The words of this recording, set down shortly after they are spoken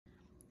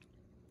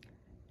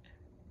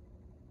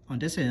On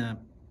this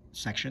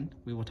section,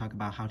 we will talk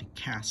about how to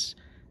cast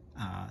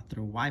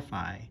through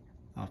Wi-Fi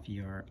of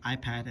your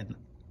iPad and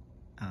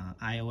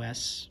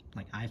iOS,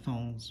 like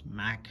iPhones,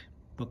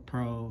 MacBook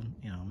Pro,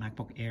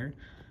 MacBook Air,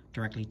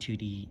 directly to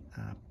the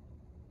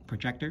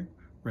projector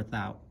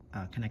without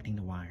connecting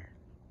the wire.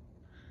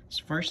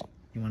 So first,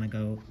 you want to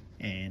go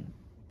and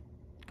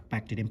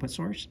back to the input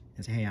source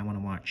and say, hey, I want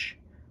to watch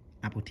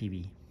Apple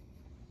TV.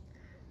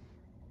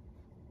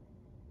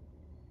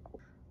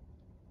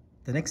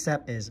 The next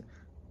step is,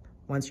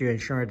 once you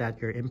ensure that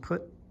your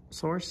input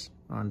source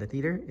on the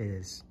theater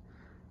is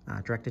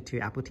directed to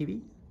Apple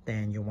TV,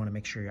 then you'll want to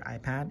make sure your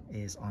iPad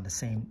is on the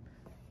same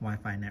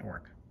Wi-Fi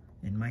network.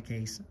 In my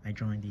case, I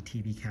joined the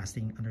TV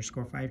casting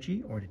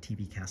 _5G or the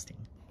TV casting.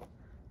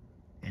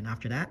 And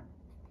after that,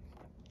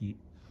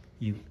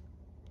 you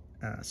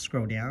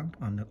scroll down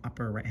on the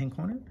upper right-hand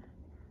corner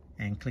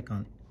and click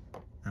on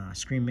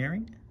screen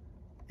mirroring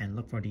and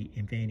look for the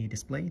Infinity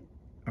Display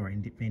or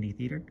Infinity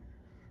Theater.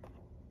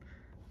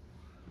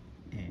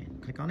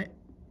 And click on it.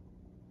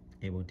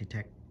 It will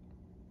detect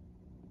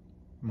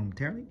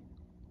momentarily.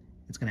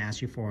 It's going to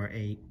ask you for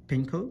a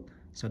PIN code,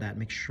 so that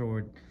makes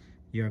sure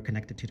you're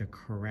connected to the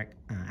correct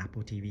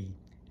Apple TV.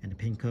 And the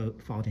PIN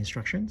code, follow the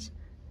instructions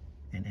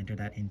and enter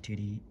that into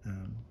the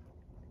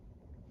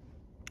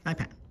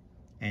iPad.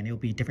 And it will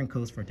be different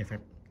codes for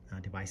different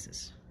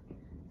devices.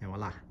 And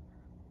voila,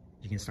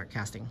 you can start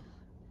casting.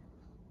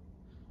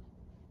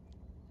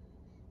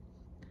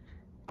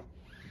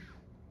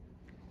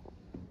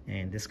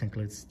 And this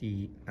concludes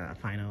the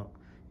final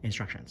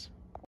instructions.